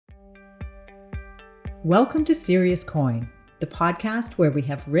Welcome to Serious Coin, the podcast where we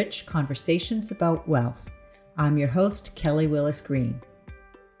have rich conversations about wealth. I'm your host, Kelly Willis Green.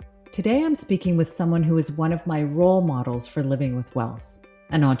 Today I'm speaking with someone who is one of my role models for living with wealth,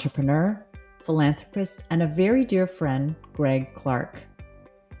 an entrepreneur, philanthropist, and a very dear friend, Greig Clark.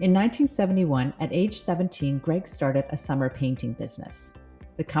 In 1971, at age 17, Greig started a summer painting business.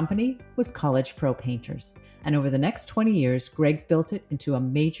 The company was College Pro Painters, and over the next 20 years, Greig built it into a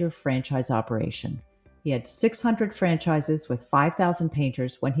major franchise operation. He had 600 franchises with 5,000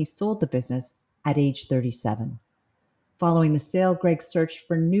 painters when he sold the business at age 37. Following the sale, Greig searched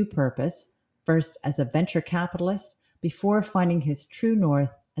for new purpose, first as a venture capitalist, before finding his true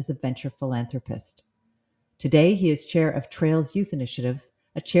north as a venture philanthropist. Today, he is chair of Trails Youth Initiatives,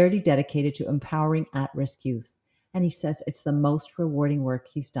 a charity dedicated to empowering at-risk youth, and he says it's the most rewarding work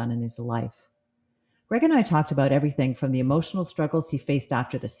he's done in his life. Greig and I talked about everything from the emotional struggles he faced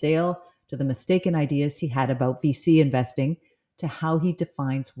after the sale, to the mistaken ideas he had about VC investing, to how he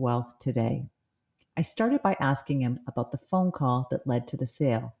defines wealth today. I started by asking him about the phone call that led to the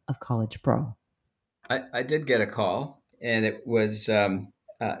sale of College Pro. I did get a call, and it was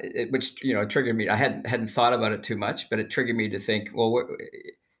which triggered me. I hadn't thought about it too much, but it triggered me to think, well,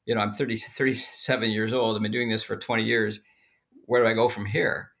 I'm 37 years old. I've been doing this for 20 years. Where do I go from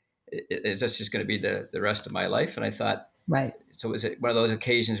here? Is this just going to be the rest of my life? And I thought, right. So was it one of those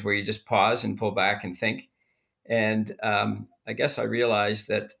occasions where you just pause and pull back and think? And I guess I realized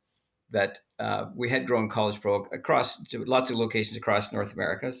that we had grown College Pro across lots of locations across North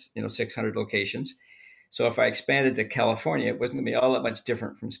America, 600 locations. So if I expanded to California, it wasn't going to be all that much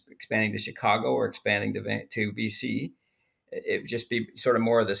different from expanding to Chicago or expanding to BC. It would just be sort of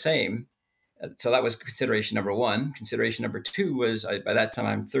more of the same. So that was consideration number one. Consideration number two was by that time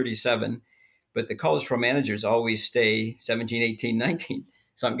I'm 37, but the College Pro managers always stay 17, 18, 19.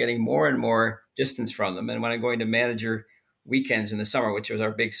 So I'm getting more and more distance from them. And when I'm going to manager weekends in the summer, which was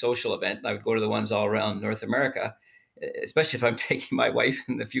our big social event, I would go to the ones all around North America, especially if I'm taking my wife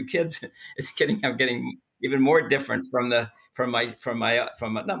and a few kids. I'm getting even more different from not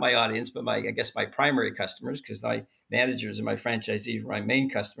my audience, but my primary customers, because my managers and my franchisees were my main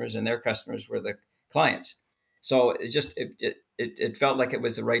customers, and their customers were the clients. So it felt like it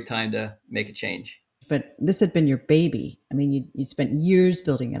was the right time to make a change. But this had been your baby. I mean, you spent years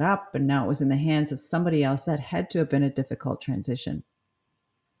building it up, and now it was in the hands of somebody else. That had to have been a difficult transition.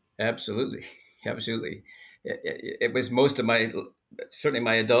 Absolutely. Absolutely. It was most of certainly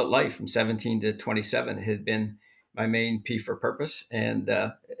my adult life from 17 to 27 had been my main P for purpose, and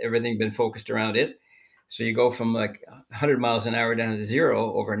everything been focused around it. So you go from like 100 miles an hour down to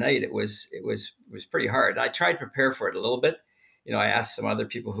zero overnight. It was pretty hard. I tried to prepare for it a little bit. I asked some other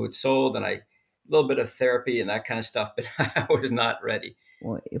people who had sold, and a little bit of therapy and that kind of stuff, but I was not ready.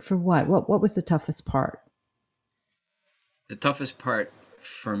 Well, for what? What was the toughest part? The toughest part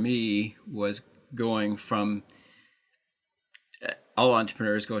for me was going from all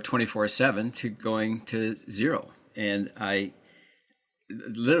entrepreneurs go 24/7 to going to zero. And I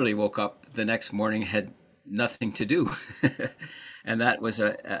literally woke up the next morning, had nothing to do. And that was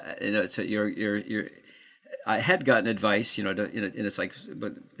I had gotten advice, and it's like,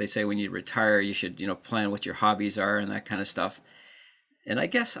 but they say when you retire, you should, plan what your hobbies are and that kind of stuff. And I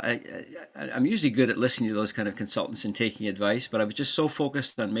guess I'm usually good at listening to those kind of consultants and taking advice, but I was just so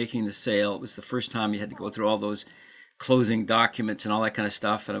focused on making the sale. It was the first time you had to go through all those closing documents and all that kind of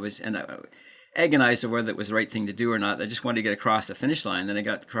stuff. And I agonized over whether it was the right thing to do or not. I just wanted to get across the finish line. Then I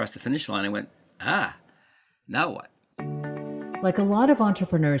got across the finish line. I went, now what? Like a lot of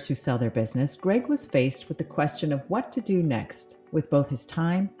entrepreneurs who sell their business, Greig was faced with the question of what to do next with both his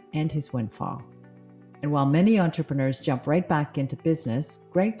time and his windfall. And while many entrepreneurs jump right back into business,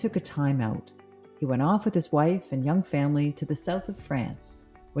 Greig took a time out. He went off with his wife and young family to the south of France,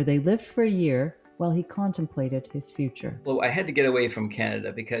 where they lived for a year while he contemplated his future. Well, I had to get away from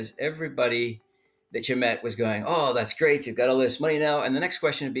Canada because everybody that you met was going, oh, that's great, you've got all this money now. And the next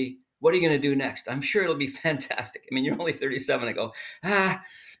question would be, what are you going to do next? I'm sure it'll be fantastic. I mean, you're only 37. I go, I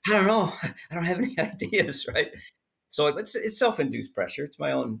don't know. I don't have any ideas, right? So it's self-induced pressure. It's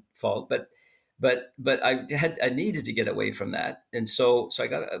my own fault, but I needed to get away from that, and so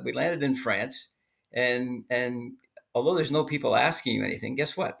we landed in France, and although there's no people asking you anything,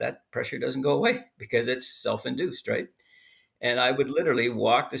 guess what? That pressure doesn't go away because it's self-induced, right? And I would literally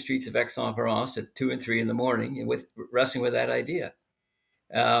walk the streets of Aix-en-Provence at 2 and 3 in the morning, and wrestling with that idea.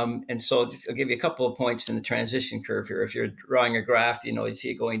 And so I'll give you a couple of points in the transition curve here. If you're drawing a graph, you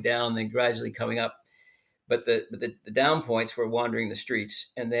see it going down, then gradually coming up. But the down points were wandering the streets.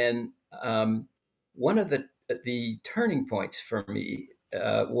 And then one of the turning points for me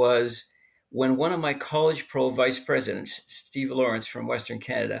was when one of my College Pro vice presidents, Steve Lawrence from Western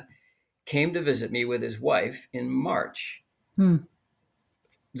Canada, came to visit me with his wife in March. Hmm.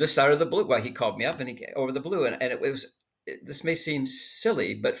 Just out of the blue. Well, he called me up and over the blue, and this may seem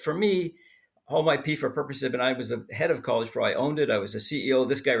silly, but for me, all my P for purpose had been I was the head of College Pro. I owned it. I was the CEO.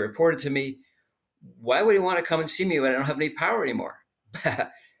 This guy reported to me. Why would he want to come and see me when I don't have any power anymore?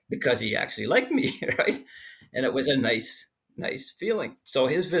 Because he actually liked me, right? And it was a nice feeling. So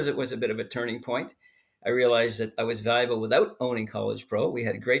his visit was a bit of a turning point. I realized that I was valuable without owning College Pro. We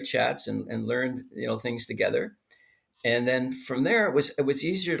had great chats and learned things together. And then from there, it was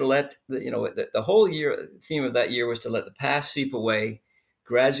easier to let the whole year theme of that year was to let the past seep away,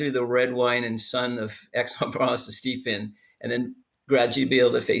 gradually the red wine and sun of Aix-en-Provence to steep in, and then gradually be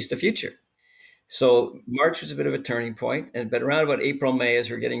able to face the future. So March was a bit of a turning point, but around about April, May, as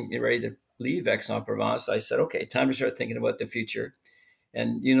we're getting ready to leave Aix-en-Provence, I said, okay, time to start thinking about the future.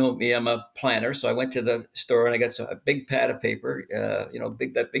 And you know me, I'm a planner, so I went to the store and I got a big pad of paper,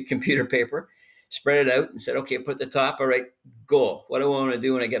 that big computer paper, spread it out and said, okay, put the top, all right, goal. What do I want to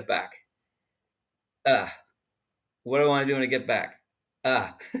do when I get back? What do I want to do when I get back?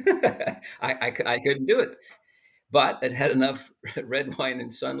 I couldn't do it. But it had enough red wine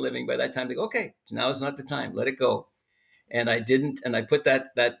and sun living by that time to go, okay, now is not the time. Let it go. And I didn't. And I put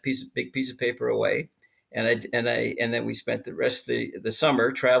that big piece of paper away. And then we spent the rest of the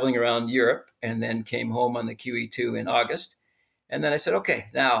summer traveling around Europe and then came home on the QE2 in August. And then I said, okay,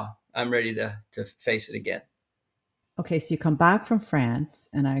 now I'm ready to face it again. Okay, so you come back from France,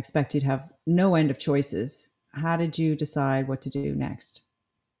 and I expect you'd have no end of choices. How did you decide what to do next?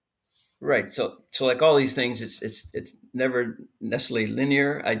 Right. So like all these things, it's never necessarily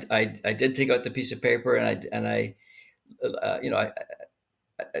linear. I did take out the piece of paper and I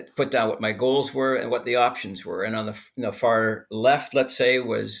put down what my goals were and what the options were. And on the far left, let's say,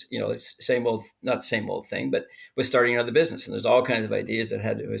 was it's same old, not same old thing, but was starting another business. And there's all kinds of ideas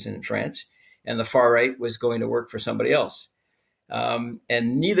that was in France. And the far right was going to work for somebody else. And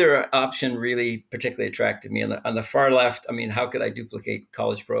neither option really particularly attracted me. On the far left, I mean, how could I duplicate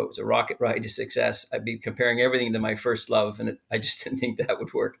College Pro? It was a rocket ride to success. I'd be comparing everything to my first love, and I just didn't think that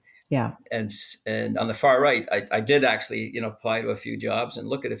would work. Yeah. And on the far right, I did actually apply to a few jobs and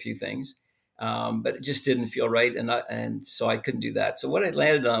look at a few things, but it just didn't feel right, and so I couldn't do that. So what I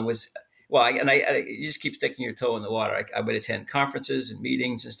landed on was, well, you just keep sticking your toe in the water. I would attend conferences and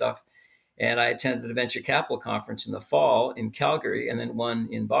meetings and stuff. And I attended the venture capital conference in the fall in Calgary and then one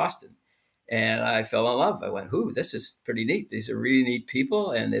in Boston. And I fell in love. I went, this is pretty neat. These are really neat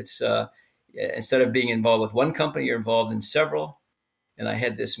people. And it's instead of being involved with one company, you're involved in several. And I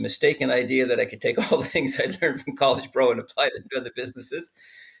had this mistaken idea that I could take all the things I learned from College Pro and apply them to other businesses.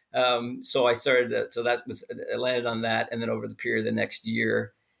 So I started, I landed on that. And then over the period of the next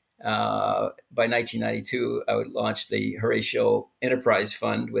year, by 1992, I would launch the Horatio Enterprise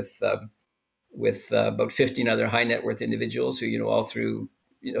Fund with about 15 other high net worth individuals who, all through,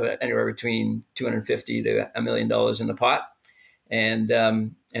 anywhere between $250 to $1 million in the pot. And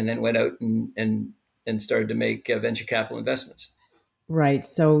then went out and started to make venture capital investments. Right.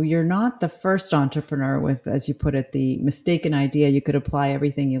 So you're not the first entrepreneur with, as you put it, the mistaken idea you could apply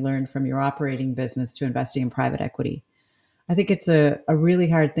everything you learned from your operating business to investing in private equity. I think it's a really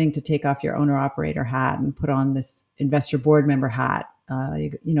hard thing to take off your owner operator hat and put on this investor board member hat.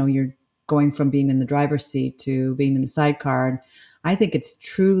 You're going from being in the driver's seat to being in the sidecar. And I think it's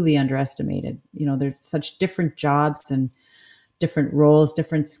truly underestimated. There's such different jobs and different roles,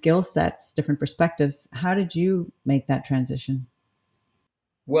 different skill sets, different perspectives. How did you make that transition?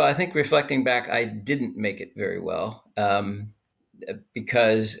 Well, I think reflecting back, I didn't make it very well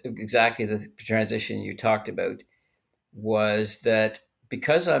because exactly the transition you talked about was that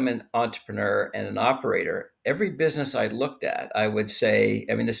because I'm an entrepreneur and an operator, every business I looked at, I would say,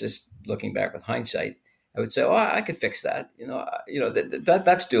 I mean, this is looking back with hindsight, I would say, oh, I could fix that.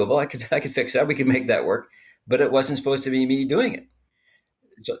 That's doable. I could fix that. We could make that work, but it wasn't supposed to be me doing it.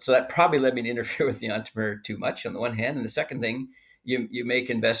 So that probably led me to interfere with the entrepreneur too much on the one hand. And the second thing, you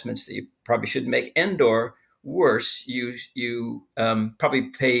make investments that you probably shouldn't make, and or worse, you probably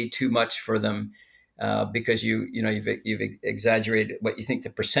pay too much for them because you've exaggerated what you think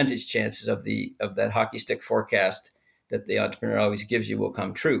the percentage chances of that hockey stick forecast that the entrepreneur always gives you will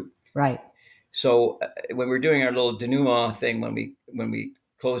come true. Right. So when we're doing our little denouement thing, when we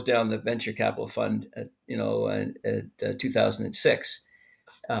closed down the venture capital fund, in 2006.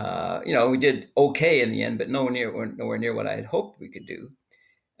 We did okay in the end, but nowhere near what I had hoped we could do.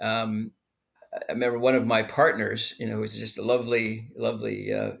 I remember one of my partners, who was just a lovely,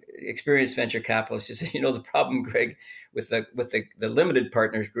 lovely, experienced venture capitalist. He said, the problem, Greg, with the limited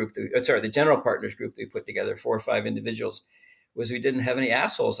partners group, the general partners group that we put together, 4 or 5 individuals, was we didn't have any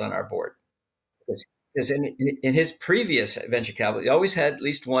assholes on our board. Because in his previous venture capital, he always had at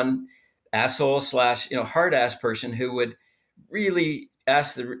least one asshole slash hard ass person who would really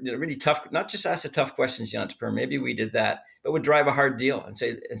ask the really tough, not just ask the tough questions, the entrepreneur. Maybe we did that, but would drive a hard deal and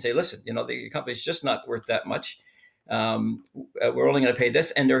say, listen, the company's just not worth that much. We're only going to pay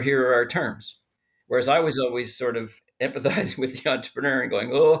this, and here are our terms. Whereas I was always sort of empathizing with the entrepreneur and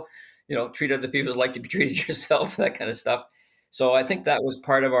going, treat other people like to be treated yourself, that kind of stuff. So I think that was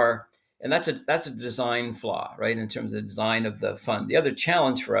part of our, and that's a design flaw, right? In terms of the design of the fund. The other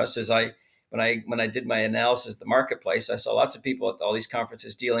challenge for us is when I did my analysis of the marketplace, I saw lots of people at all these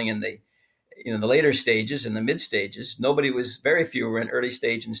conferences dealing in the later stages and the mid stages. Very few were in early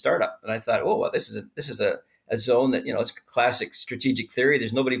stage and startup. And I thought, oh, well, this is a zone that, it's classic strategic theory.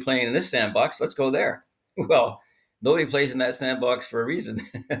 There's nobody playing in this sandbox. Let's go there. Well, nobody plays in that sandbox for a reason.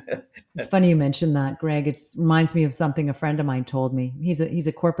 It's funny you mentioned that, Greg. It reminds me of something a friend of mine told me. He's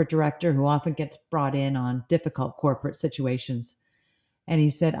a corporate director who often gets brought in on difficult corporate situations. And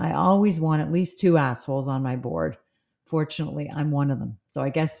he said, I always want at least 2 assholes on my board. Fortunately, I'm one of them. So I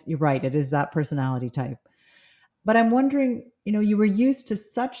guess you're right. It is that personality type. But I'm wondering, you were used to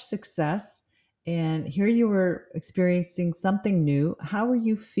such success and here you were experiencing something new. How were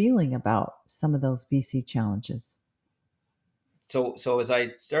you feeling about some of those VC challenges? So as I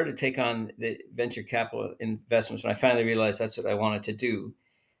started to take on the venture capital investments, when I finally realized that's what I wanted to do,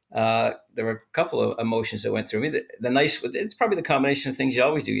 there were a couple of emotions that went through me. It's probably the combination of things you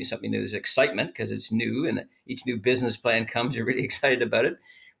always do. Something new. There's excitement because it's new, and each new business plan comes, you're really excited about it.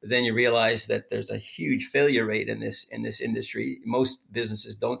 But then you realize that there's a huge failure rate in this industry. Most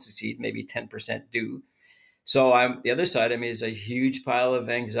businesses don't succeed. Maybe 10% do. So the other side of me is a huge pile of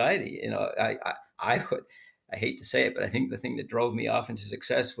anxiety. I hate to say it, but I think the thing that drove me off into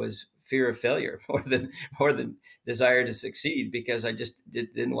success was fear of failure more than desire to succeed, because I just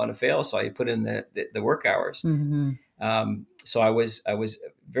didn't want to fail. So I put in the work hours. Mm-hmm. So I was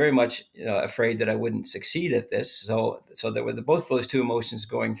very much afraid that I wouldn't succeed at this. So there were both those two emotions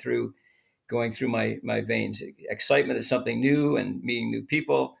going through my veins. Excitement is something new and meeting new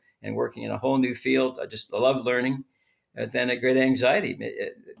people and working in a whole new field. I love learning. And then a great anxiety.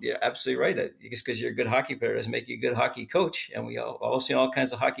 You're absolutely right. Just because you're a good hockey player doesn't make you a good hockey coach. And we all seen all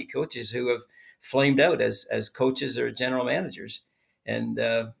kinds of hockey coaches who have flamed out as coaches or general managers and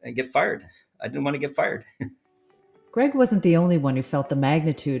get fired. I didn't want to get fired. Greg wasn't the only one who felt the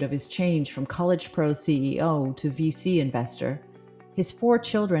magnitude of his change from college pro CEO to VC investor. His 4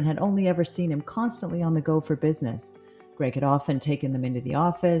 children had only ever seen him constantly on the go for business. Greg had often taken them into the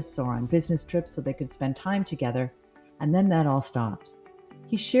office or on business trips so they could spend time together. And then that all stopped.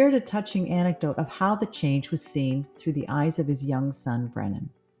 He shared a touching anecdote of how the change was seen through the eyes of his young son,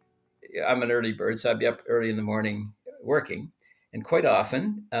 Brennan. I'm an early bird, so I'd be up early in the morning working. And quite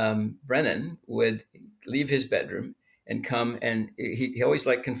often, Brennan would leave his bedroom and come, and he always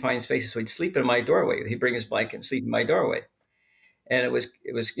liked confined spaces. So he'd sleep in my doorway. He'd bring his blanket and sleep in my doorway. And it was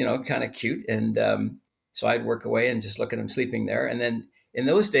kind of cute. And so I'd work away and just look at him sleeping there. And then in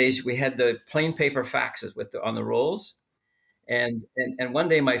those days, we had the plain paper faxes on the rolls. And one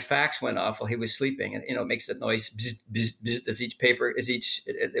day my fax went off while he was sleeping, and it makes that noise bzz, bzz, bzz, as each paper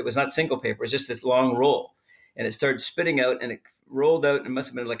it was not single paper, it was just this long roll, and it started spitting out, and it rolled out, and it must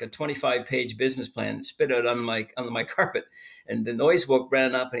have been like a 25-page business plan. It spit out on my carpet, and the noise woke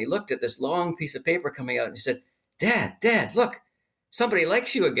Brandon up, and he looked at this long piece of paper coming out, and he said, Dad, look, somebody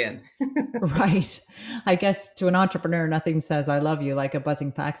likes you again. Right. I guess to an entrepreneur, nothing says I love you like a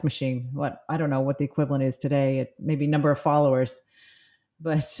buzzing fax machine. I don't know what the equivalent is today, maybe number of followers.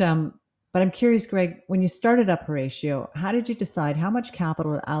 But I'm curious, Greg, when you started up Horatio, how did you decide how much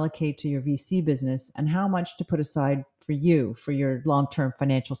capital to allocate to your VC business and how much to put aside for your long-term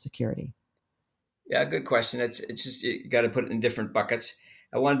financial security? Yeah, good question. It's just, you got to put it in different buckets.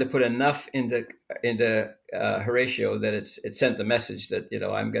 I wanted to put enough into Horatio that it sent the message that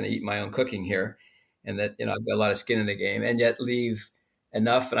I'm going to eat my own cooking here, and that I've got a lot of skin in the game, and yet leave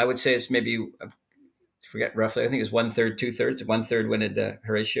enough. And I would say it's maybe, I forget roughly, I think it's 1/3, 2/3. 1/3 went into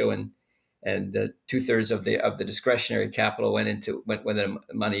Horatio, and 2/3 of the discretionary capital went with a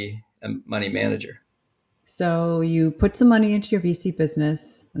money manager. So you put some money into your VC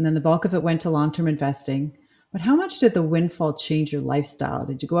business, and then the bulk of it went to long-term investing. But how much did the windfall change your lifestyle?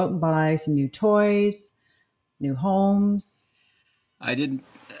 Did you go out and buy some new toys, new homes? I didn't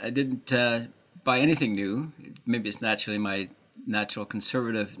buy anything new. Maybe it's naturally my natural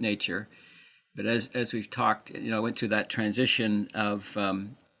conservative nature. But as we've talked, I went through that transition of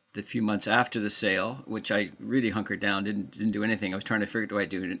the few months after the sale, which I really hunkered down, didn't do anything. I was trying to figure out what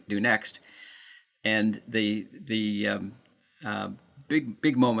do I do next. And the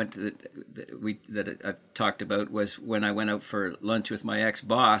big moment that I've talked about was when I went out for lunch with my ex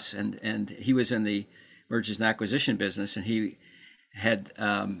boss, and he was in the mergers and acquisition business, and he had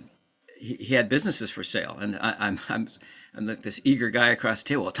he had businesses for sale, and I'm like this eager guy across the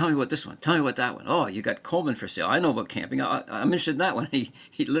table. Well, tell me about this one. Tell me about that one. Oh, you got Coleman for sale. I know about camping. I'm interested in that one. He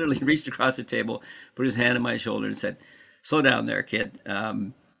literally reached across the table, put his hand on my shoulder, and said, "Slow down there, kid.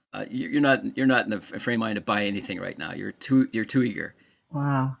 You're not in the frame of mind to buy anything right now. You're too eager."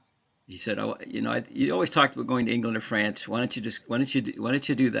 Wow. He said, "Oh, you always talked about going to England or France. Why don't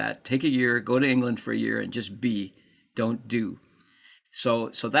you do that? Take a year, go to England for a year, and just be, don't do." So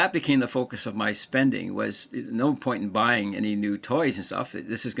that became the focus of my spending. Was no point in buying any new toys and stuff.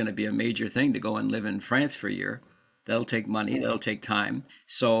 This is going to be a major thing to go and live in France for a year. That'll take money. That'll take time.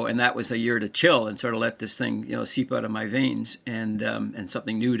 So, and that was a year to chill and sort of let this thing, seep out of my veins and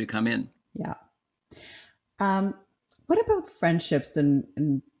something new to come in. Yeah. What about friendships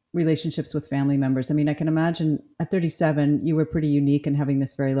and relationships with family members? I mean, I can imagine at 37, you were pretty unique in having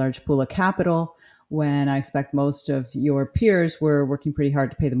this very large pool of capital when I expect most of your peers were working pretty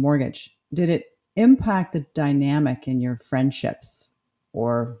hard to pay the mortgage. Did it impact the dynamic in your friendships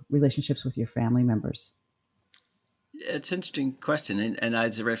or relationships with your family members? It's an interesting question. And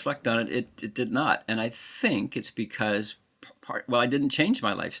as I reflect on it, it did not. And I think it's because I didn't change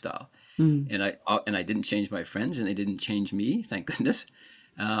my lifestyle. And I didn't change my friends, and they didn't change me, thank goodness.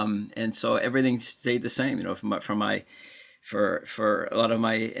 And so everything stayed the same. For a lot of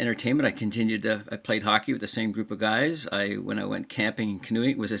my entertainment, I played hockey with the same group of guys. When I went camping and canoeing,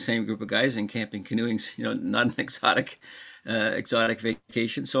 it was the same group of guys. And camping, canoeing's not an exotic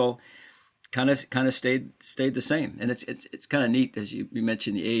vacation. So kind of stayed the same. And it's kind of neat as you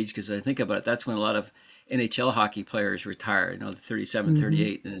mentioned the age, because I think about it. That's when a lot of NHL hockey players retire, 37,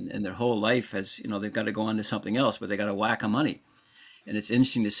 38, and their whole life has, they've got to go on to something else, but they got a whack of money. And it's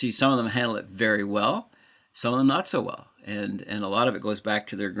interesting to see some of them handle it very well, some of them not so well. And a lot of it goes back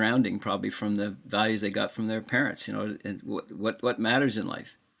to their grounding, probably from the values they got from their parents, and what matters in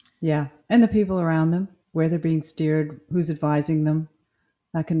life. Yeah. And the people around them, where they're being steered, who's advising them,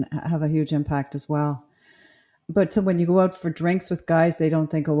 that can have a huge impact as well. But so when you go out for drinks with guys, they don't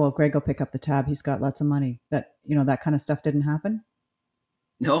think, oh, well, Greg will pick up the tab. He's got lots of money. That kind of stuff didn't happen.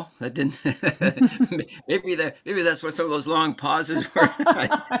 No, that didn't. maybe that's what some of those long pauses were.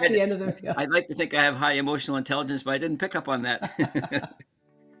 At the end of the. I'd like to think I have high emotional intelligence, but I didn't pick up on that.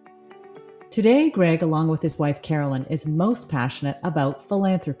 Today, Greg, along with his wife, Carolyn, is most passionate about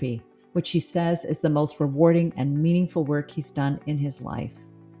philanthropy, which he says is the most rewarding and meaningful work he's done in his life.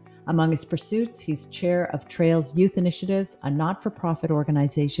 Among his pursuits, he's chair of Trails Youth Initiatives, a not-for-profit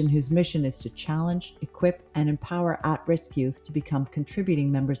organization whose mission is to challenge, equip, and empower at-risk youth to become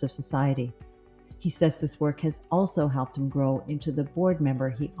contributing members of society. He says this work has also helped him grow into the board member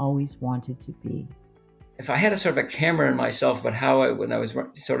he always wanted to be. If I had a sort of a camera in myself, but when I was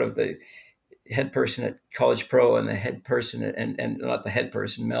sort of the head person at College Pro and the head person, and not the head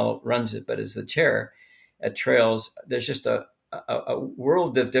person, Mel runs it, but as the chair at Trails, there's just a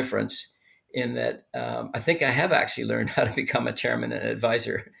world of difference in that. I think I have actually learned how to become a chairman and an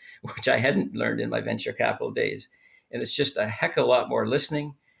advisor, which I hadn't learned in my venture capital days. And it's just a heck of a lot more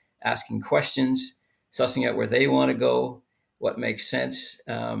listening, asking questions, sussing out where they want to go, what makes sense.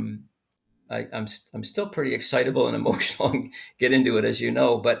 I'm still pretty excitable and emotional and get into it, as you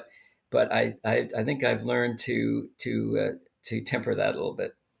know, but I think I've learned to temper that a little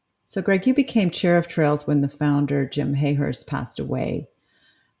bit. So, Greg, you became chair of Trails when the founder, Jim Hayhurst, passed away.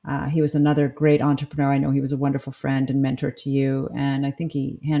 He was another great entrepreneur. I know he was a wonderful friend and mentor to you, and I think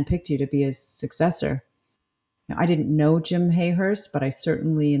he handpicked you to be his successor. Now, I didn't know Jim Hayhurst, but I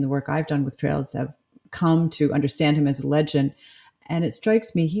certainly, in the work I've done with Trails, have come to understand him as a legend. And it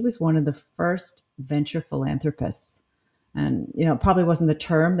strikes me he was one of the first venture philanthropists. And, it probably wasn't the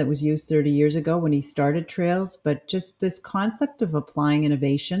term that was used 30 years ago when he started Trails, but just this concept of applying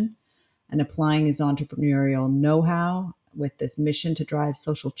innovation and applying his entrepreneurial know-how with this mission to drive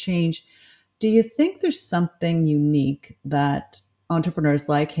social change. Do you think there's something unique that entrepreneurs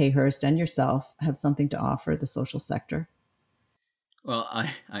like Hayhurst and yourself have something to offer the social sector? Well,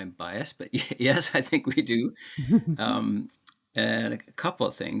 I'm biased, but yes, I think we do. And a couple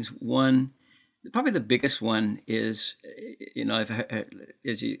of things. One, probably the biggest one is, as you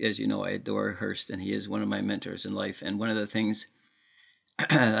know, I adore Hurst, and he is one of my mentors in life. And one of the things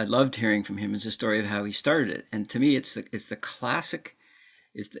I loved hearing from him is the story of how he started it. And to me, it's the classic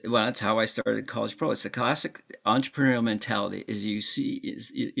Well, that's how I started College Pro. It's the classic entrepreneurial mentality. Is you see,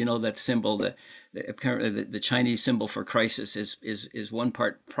 that symbol, apparently the Chinese symbol for crisis is one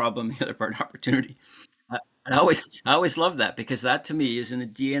part problem, the other part opportunity. I always love that, because that to me is in the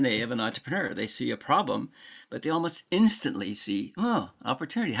DNA of an entrepreneur. They see a problem, but they almost instantly see, oh,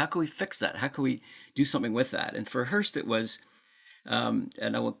 opportunity. How can we fix that? How can we do something with that? And for Hearst, it was, and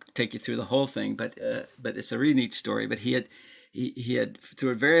I won't take you through the whole thing, but it's a really neat story. But he had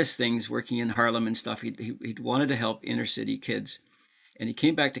through various things, working in Harlem and stuff, he wanted to help inner city kids, and he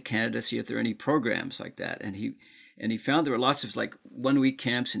came back to Canada to see if there were any programs like that. And he found there were lots of like 1 week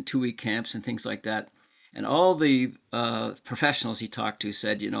camps and 2 week camps and things like that. And all the professionals he talked to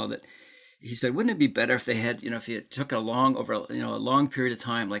said, that he said, wouldn't it be better if they had, if it took a long period of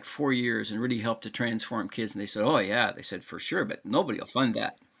time, like 4 years, and really helped to transform kids? And they said, oh yeah, they said, for sure, but nobody will fund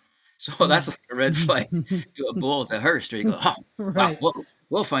that. So that's like a red flag to a bull to Hearst. You go, oh, wow, Right.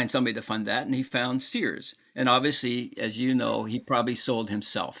 we'll find somebody to fund that. And he found Sears. And obviously, as you know, he probably sold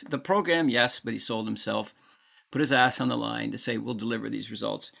himself. The program, yes, but he sold himself, put his ass on the line to say, we'll deliver these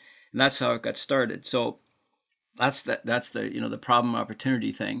results. And that's how it got started. So that's the problem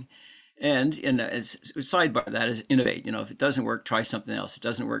opportunity thing. And as sidebar, that is innovate. If it doesn't work, try something else. If it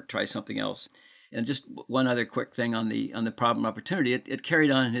doesn't work, try something else. And just one other quick thing on the problem opportunity, it carried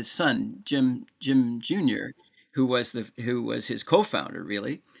on in his son, Jim Jr., who was his co-founder,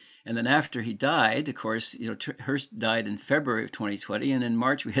 really. And then after he died, of course, Hearst died in February of 2020, and in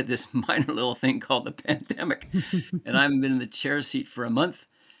March we had this minor little thing called the pandemic. And I've been in the chair seat for a month,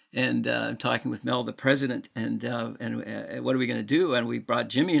 and I'm talking with Mel, the president, and what are we going to do? And we brought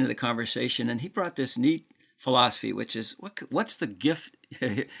Jimmy into the conversation, and he brought this neat philosophy, which is what's the gift?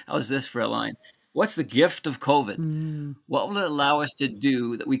 How's this for a line? What's the gift of COVID? What will it allow us to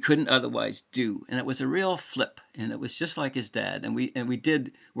do that we couldn't otherwise do? And it was a real flip, and it was just like his dad. And we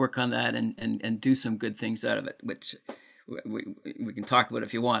did work on that and do some good things out of it, which we can talk about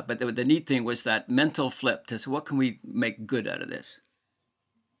if you want. But the neat thing was that mental flip to what can we make good out of this?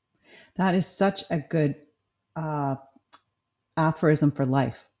 That is such a good aphorism for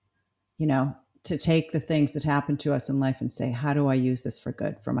life, to take the things that happen to us in life and say, how do I use this for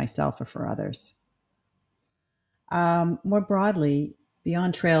good, for myself or for others? More broadly,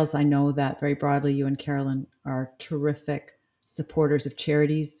 beyond trails, I know that very broadly, you and Carolyn are terrific supporters of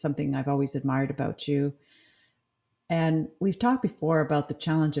charities, something I've always admired about you. And we've talked before about the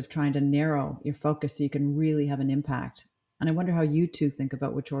challenge of trying to narrow your focus so you can really have an impact. And I wonder how you two think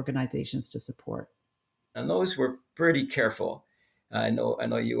about which organizations to support. And those we're pretty careful. I know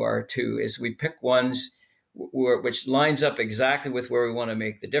you are too. Is we pick ones which lines up exactly with where we want to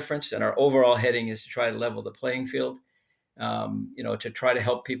make the difference, and our overall heading is to try to level the playing field. To try to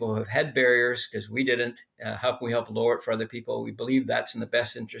help people who have had barriers because we didn't. How can we help lower it for other people? We believe that's in the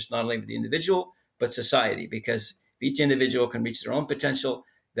best interest not only of the individual but society, because if each individual can reach their own potential,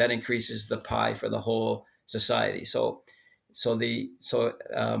 that increases the pie for the whole society.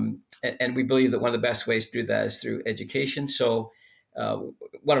 And we believe that one of the best ways to do that is through education. So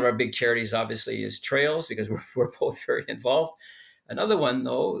one of our big charities, obviously, is Trails, because we're both very involved. Another one,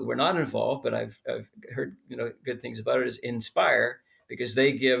 though, we're not involved, but I've heard good things about it, is Inspire, because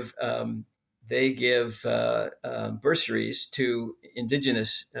they give bursaries to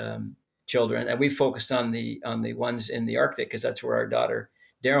Indigenous children, and we focused on the ones in the Arctic because that's where our daughter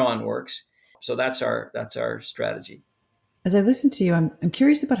Daron works. So that's our strategy. As I listen to you, I'm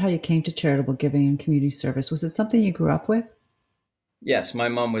curious about how you came to charitable giving and community service. Was it something you grew up with? Yes, my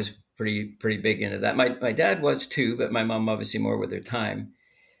mom was pretty big into that. My dad was too, but my mom obviously more with her time.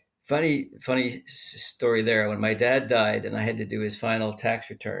 Funny story there. When my dad died and I had to do his final tax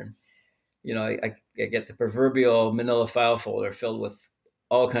return, I get the proverbial manila file folder filled with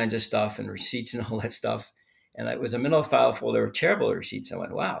all kinds of stuff and receipts and all that stuff. And it was a manila file folder of charitable receipts. I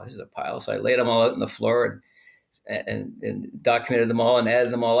went, wow, this is a pile. So I laid them all out on the floor and documented them all and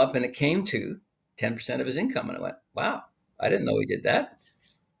added them all up. And it came to 10% of his income. And I went, wow, I didn't know he did that.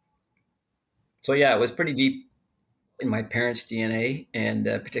 So yeah, it was pretty deep in my parents' DNA, and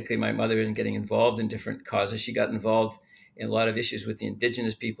particularly my mother in getting involved in different causes. She got involved in a lot of issues with the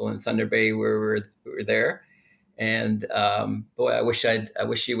Indigenous people in Thunder Bay where we were there. And boy, I wish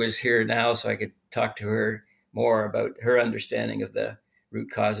she was here now so I could talk to her more about her understanding of the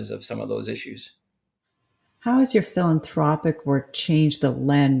root causes of some of those issues. How has your philanthropic work changed the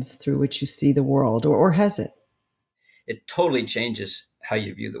lens through which you see the world, or has it? It totally changes how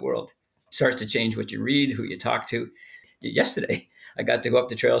you view the world. It starts to change what you read, who you talk to. Yesterday, I got to go up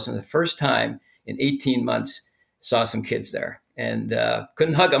the trails for the first time in 18 months, saw some kids there, and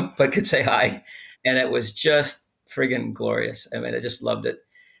couldn't hug them, but could say hi. And it was just friggin' glorious. I mean, I just loved it.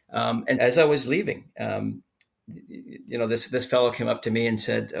 And as I was leaving, this fellow came up to me and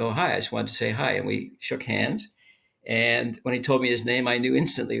said, "Oh, hi, I just wanted to say hi." And we shook hands. And when he told me his name, I knew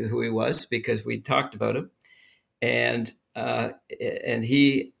instantly who he was because we talked about him. And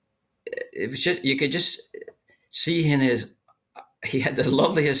he, it was just, you could just see he had the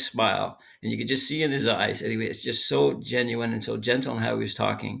loveliest smile, and you could just see in his eyes that he was just so genuine and so gentle in how he was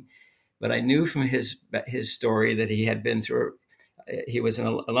talking. But I knew from his story that he had been through. He was an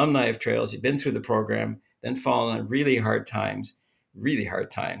alumni of Trails. He'd been through the program, then fallen on really hard times.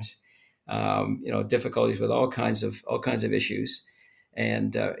 Difficulties with all kinds of issues.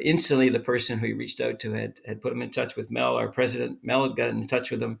 And instantly, the person who he reached out to had put him in touch with Mel, our president. Mel had gotten in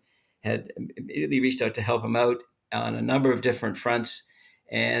touch with him, had immediately reached out to help him out on a number of different fronts.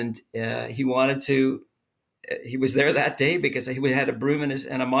 And he was there that day because he had a broom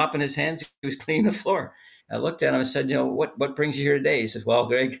and a mop in his hands. He was cleaning the floor. I looked at him and said, what brings you here today? He says, "Well,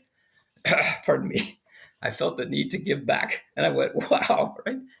 Greg, pardon me, I felt the need to give back." And I went, wow,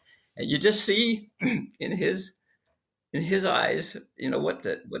 right? And you just see in his eyes, what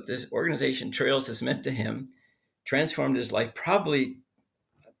this organization Trails has meant to him, transformed his life, probably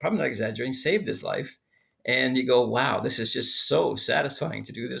not exaggerating, saved his life. And you go, wow, this is just so satisfying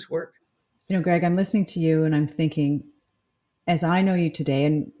to do this work. Greg, I'm listening to you and I'm thinking, as I know you today,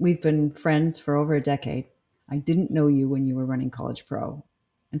 and we've been friends for over a decade, I didn't know you when you were running College Pro.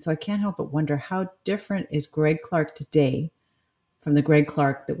 And so I can't help but wonder, how different is Greig Clark today from the Greig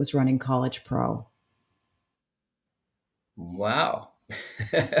Clark that was running College Pro? Wow.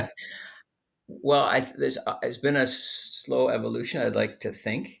 Well, it's been a slow evolution, I'd like to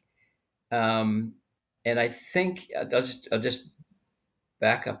think. And I think I'll just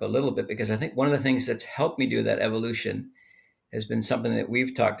back up a little bit, because I think one of the things that's helped me do that evolution has been something that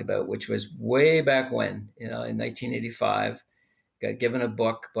we've talked about, which was way back when, in 1985, got given a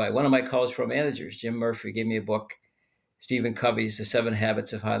book by one of my College Pro managers, Jim Murphy, gave me a book, Stephen Covey's The 7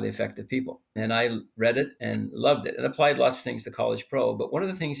 Habits of Highly Effective People. And I read it and loved it and applied lots of things to College Pro. But one of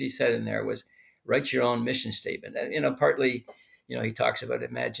the things he said in there was, write your own mission statement. And, partly, he talks about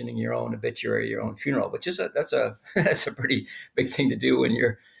imagining your own obituary, your own funeral, which is that's a pretty big thing to do when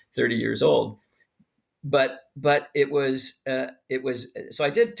you're 30 years old. But it was so I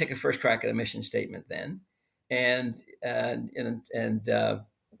did take a first crack at a mission statement then, and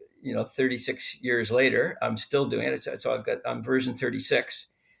 36 years later, I'm still doing it. So I'm version 36.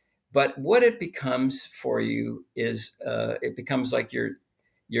 But what it becomes for you is it becomes like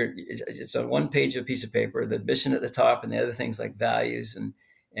it's on one page of a piece of paper, the mission at the top, and the other things like values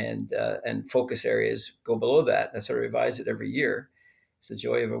and focus areas go below that. I sort of revise it every year. It's the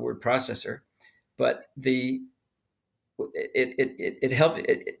joy of a word processor. But it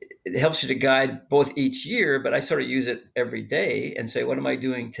helps you to guide both each year, but I sort of use it every day and say, what am I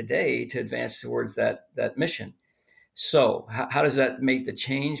doing today to advance towards that mission? So how does that make the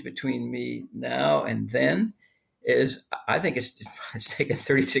change between me now and then? I think it's taken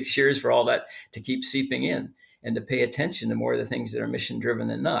 36 years for all that to keep seeping in and to pay attention to more of the things that are mission driven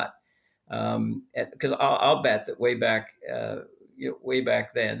than not. Because I'll bet that way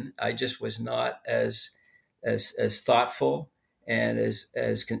back then, I just was not as thoughtful and I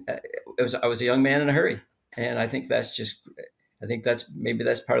was a young man in a hurry. And I think that's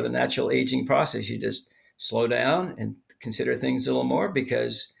part of the natural aging process. You just slow down and consider things a little more,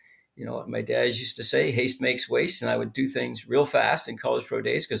 because my dad used to say, haste makes waste. And I would do things real fast in College Pro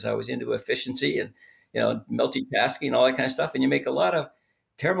days because I was into efficiency and, multitasking and all that kind of stuff. And you make a lot of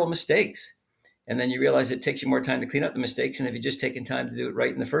terrible mistakes. And then you realize it takes you more time to clean up the mistakes than if you just taken time to do it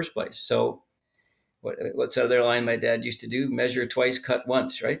right in the first place. So what's the other line my dad used to do? Measure twice, cut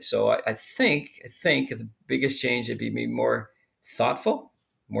once, right? So I think the biggest change would be more thoughtful,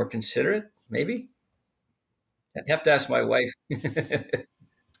 more considerate, maybe. I'd have to ask my wife.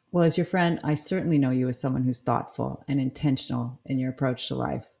 Well, as your friend, I certainly know you as someone who's thoughtful and intentional in your approach to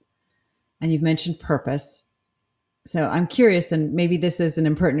life. And you've mentioned purpose. So I'm curious, and maybe this is an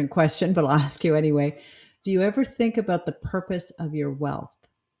impertinent question, but I'll ask you anyway. Do you ever think about the purpose of your wealth?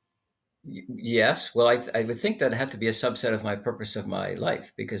 Yes. Well, I would think that had to be a subset of my purpose of my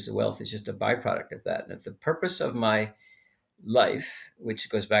life, because the wealth is just a byproduct of that. And if the purpose of my life, which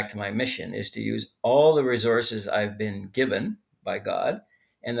goes back to my mission, is to use all the resources I've been given by God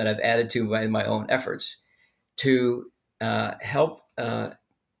and that I've added to by my own efforts to help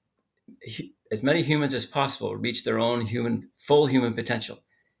as many humans as possible reach their own full human potential,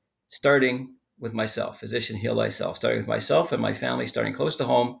 starting with myself, physician, heal thyself, starting with myself and my family, starting close to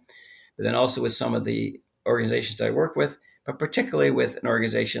home, but then also with some of the organizations I work with, but particularly with an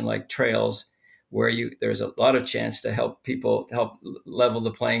organization like Trails, where there's a lot of chance to help people, to help level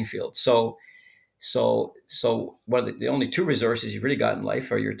the playing field. So one of the only two resources you've really got in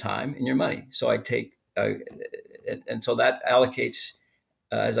life are your time and your money. So I take, and so that allocates,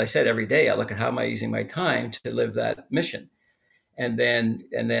 as I said, every day I look at how am I using my time to live that mission. And then,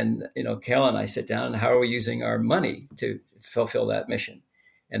 Cal and I sit down and how are we using our money to fulfill that mission?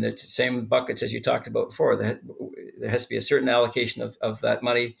 And it's the same buckets as you talked about before. There has to be a certain allocation of that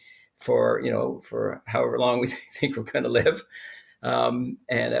money for however long we think we're going to live, and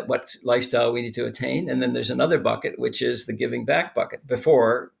at what lifestyle we need to attain. And then there's another bucket, which is the giving back bucket.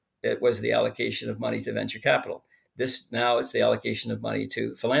 Before, it was the allocation of money to venture capital. Now it's the allocation of money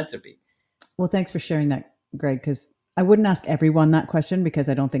to philanthropy. Well, thanks for sharing that, Greg, because I wouldn't ask everyone that question because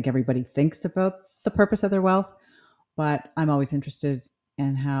I don't think everybody thinks about the purpose of their wealth, but I'm always interested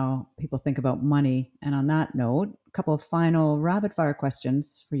in how people think about money. And on that note, a couple of final rapid fire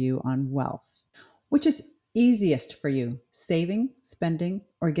questions for you on wealth. Which is easiest for you, saving, spending,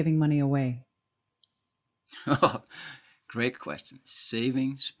 or giving money away? Oh, great question.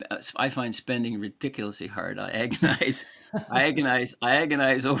 Saving, I find spending ridiculously hard. I agonize, I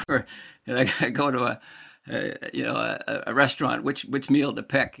agonize over. I go to a restaurant, which meal to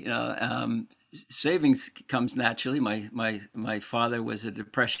pick. Savings comes naturally. My father was a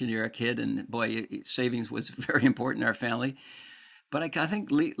Depression era kid, and boy, savings was very important in our family. But I think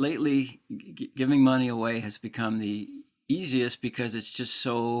lately, giving money away has become the easiest because it's just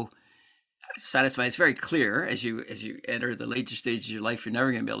so satisfying. It's very clear as you enter the later stages of your life, you're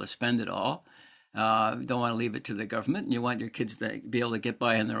never going to be able to spend it all. You don't want to leave it to the government, and you want your kids to be able to get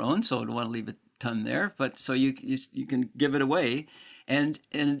by on their own. So you don't want to leave a ton there. But so you can give it away, and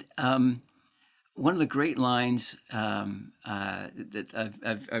one of the great lines that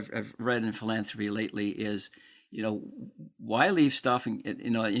I've read in philanthropy lately is, why leave stuff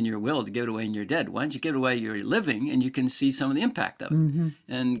in your will to give it away when you're dead? Why don't you give it away you're living, and you can see some of the impact of it? Mm-hmm.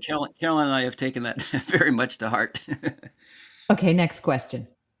 And Carolyn and I have taken that very much to heart. Okay, next question.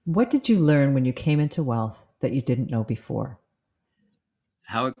 What did you learn when you came into wealth that you didn't know before?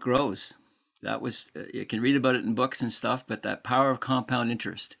 How it grows. That was, you can read about it in books and stuff, but that power of compound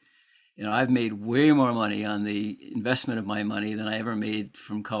interest. I've made way more money on the investment of my money than I ever made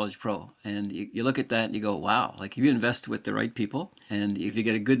from College Pro. And you look at that and you go, wow, like if you invest with the right people and if you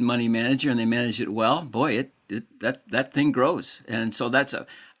get a good money manager and they manage it well, boy, that thing grows. And so that's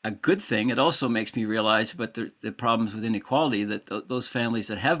a good thing. It also makes me realize about the problems with inequality, that those families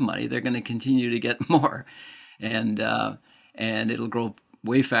that have money, they're going to continue to get more. And it'll grow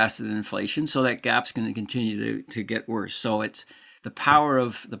way faster than inflation. So that gap's going to continue to get worse. So it's the power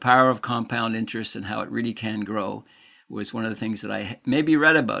of compound interest and how it really can grow was one of the things that I maybe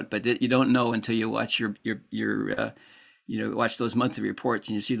read about, but that you don't know until you watch your watch those monthly reports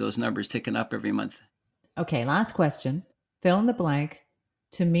and you see those numbers ticking up every month. Okay, last question. Fill in the blank.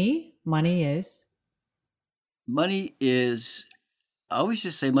 To me, money is. I always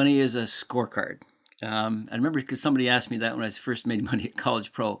just say money is a scorecard. I remember because somebody asked me that when I first made money at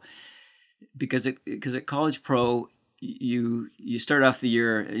College Pro, because at College Pro, you start off the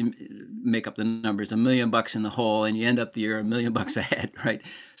year, make up the numbers, $1 million in the hole, and you end up the year $1 million ahead, right?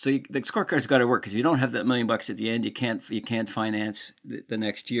 So the scorecard's got to work, because if you don't have that $1 million at the end, you can't finance the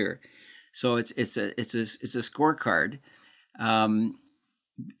next year. So it's a scorecard.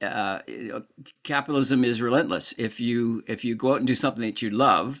 Capitalism is relentless. If you go out and do something that you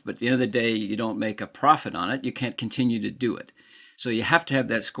love, but at the end of the day you don't make a profit on it, you can't continue to do it. So you have to have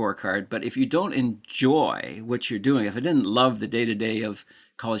that scorecard. But if you don't enjoy what you're doing, if I didn't love the day-to-day of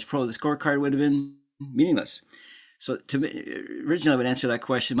College Pro, the scorecard would have been meaningless. So to me, originally I would answer that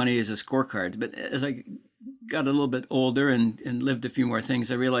question, money is a scorecard. But as I got a little bit older and lived a few more things,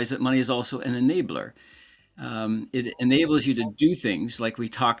 I realized that money is also an enabler. It enables you to do things like we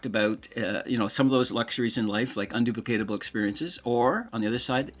talked about, some of those luxuries in life, like unduplicatable experiences, or on the other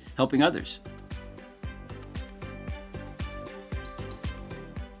side, helping others.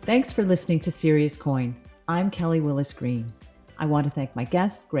 Thanks for listening to Serious Coin. I'm Kelly Willis Green. I want to thank my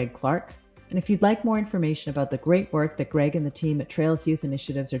guest, Greig Clark. And if you'd like more information about the great work that Greg and the team at Trails Youth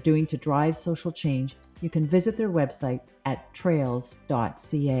Initiatives are doing to drive social change, you can visit their website at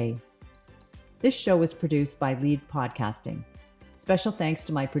trails.ca. This show was produced by Lead Podcasting. Special thanks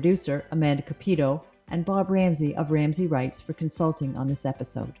to my producer, Amanda Capito, and Bob Ramsey of Ramsey Writes for consulting on this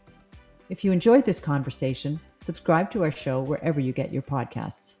episode. If you enjoyed this conversation, subscribe to our show wherever you get your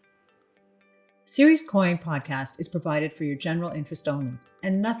podcasts. Serious Coin podcast is provided for your general interest only,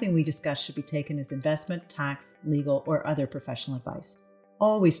 and nothing we discuss should be taken as investment, tax, legal, or other professional advice.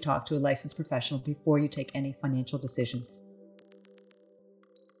 Always talk to a licensed professional before you take any financial decisions.